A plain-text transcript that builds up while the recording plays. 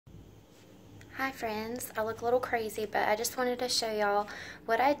Hi friends, I look a little crazy, but I just wanted to show y'all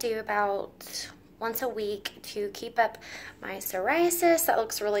what I do about once a week to keep up my psoriasis. That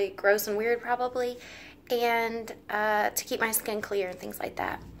looks really gross and weird probably, and to keep my skin clear and things like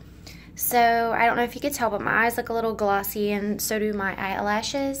that. So I don't know if you could tell, but my eyes look a little glossy, and so do my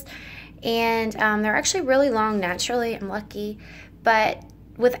eyelashes. And they're actually really long naturally. I'm lucky, but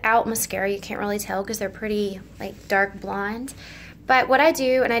without mascara you can't really tell because they're pretty like dark blonde. But what I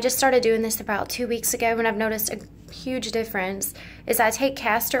do, and I just started doing this about 2 weeks ago, and I've noticed a huge difference, is I take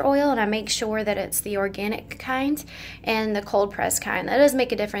castor oil and I make sure that it's the organic kind and the cold pressed kind. That does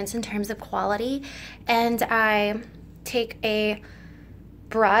make a difference in terms of quality. And I take a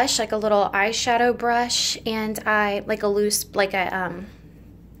brush, like a little eyeshadow brush, and I like a loose, like a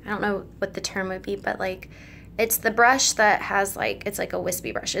I don't know what the term would be, but like it's the brush that has like, it's like a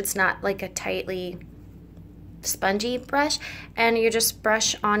wispy brush. It's not like a tightly spongy brush, and you just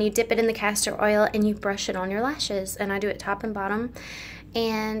brush on, you dip it in the castor oil and you brush it on your lashes, and I do it top and bottom,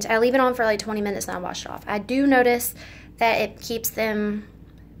 and I leave it on for like 20 minutes and I wash it off. I do notice that it keeps them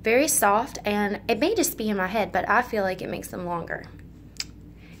very soft, and it may just be in my head, but I feel like it makes them longer.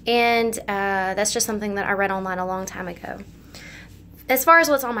 And that's just something that I read online a long time ago. As far as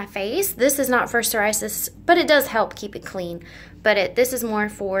what's on my face, this is not for psoriasis, but it does help keep it clean. But this is more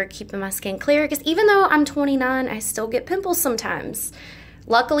for keeping my skin clear, because even though I'm 29, I still get pimples sometimes.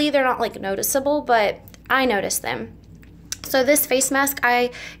 Luckily, they're not like noticeable, but I notice them. So this face mask,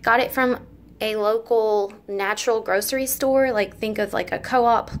 I got it from a local natural grocery store, like think of like a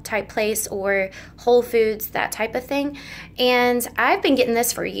co-op type place or Whole Foods, that type of thing. And I've been getting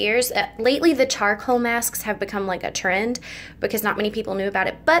this for years. Lately, the charcoal masks have become like a trend because not many people knew about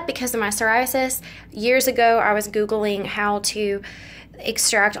it. But because of my psoriasis, years ago, I was Googling how to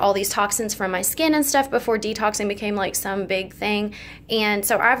extract all these toxins from my skin and stuff before detoxing became like some big thing. And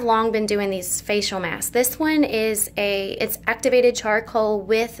so I've long been doing these facial masks. This one is it's activated charcoal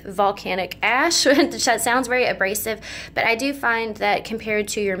with volcanic ash. That sounds very abrasive, but I do find that compared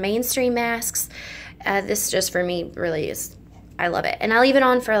to your mainstream masks, this just for me really is, I love it. And I leave it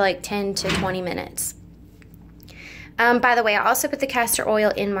on for like 10 to 20 minutes. By the way, I also put the castor oil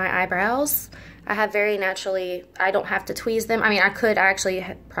in my eyebrows. I have very naturally, I don't have to tweeze them. I mean, I could, I actually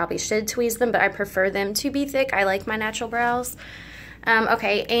probably should tweeze them, but I prefer them to be thick. I like my natural brows.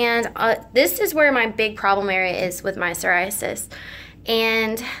 Okay, and this is where my big problem area is with my psoriasis.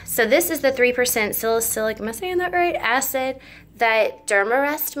 And so this is the 3% salicylic, am I saying that right, acid that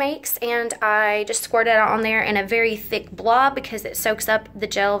Dermarest makes, and I just squirt it out on there in a very thick blob because it soaks up the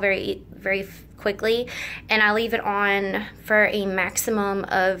gel very, very quickly, and I leave it on for a maximum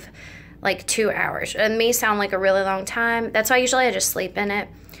of like 2 hours. It may sound like a really long time. That's why usually I just sleep in it.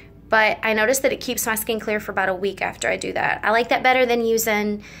 But I noticed that it keeps my skin clear for about a week after I do that. I like that better than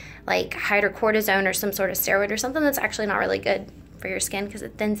using like hydrocortisone or some sort of steroid or something that's actually not really good for your skin because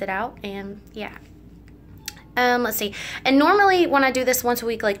it thins it out. And yeah. Let's see. And normally when I do this once a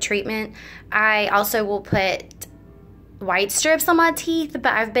week like treatment, I also will put white strips on my teeth,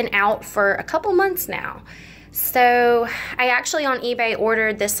 but I've been out for a couple months now. So I actually on eBay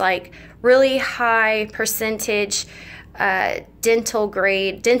ordered this like really high percentage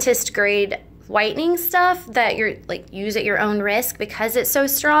dentist grade whitening stuff that you're like use at your own risk because it's so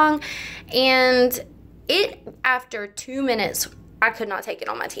strong. And after 2 minutes, I could not take it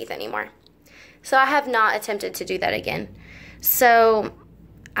on my teeth anymore. So I have not attempted to do that again. So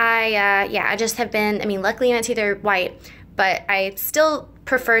I just have been, I mean, luckily my teeth are white, but I still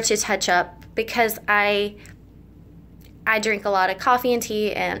prefer to touch up because I drink a lot of coffee and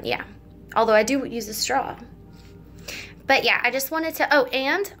tea, and yeah, although I do use a straw. But yeah, I just wanted to, oh,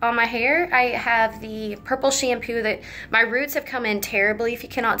 and on my hair, I have the purple shampoo that my roots have come in terribly, if you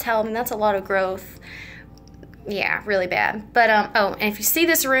cannot tell. I mean, that's a lot of growth. Yeah, really bad. But, oh, and if you see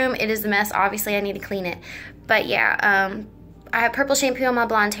this room, it is a mess. Obviously, I need to clean it. But yeah, I have purple shampoo on my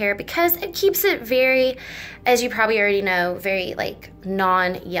blonde hair because it keeps it very, as you probably already know, very like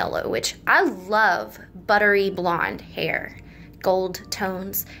non-yellow, which I love buttery blonde hair, gold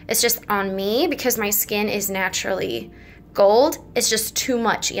tones. It's just on me because my skin is naturally gold. It's just too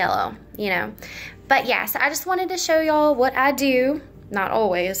much yellow, you know. But yeah, so I just wanted to show y'all what I do. Not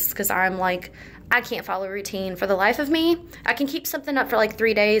always, because I'm like, I can't follow a routine for the life of me. I can keep something up for like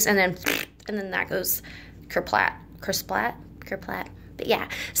 3 days and then that goes kersplat. But yeah,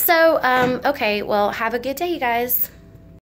 so, okay, well, have a good day, you guys.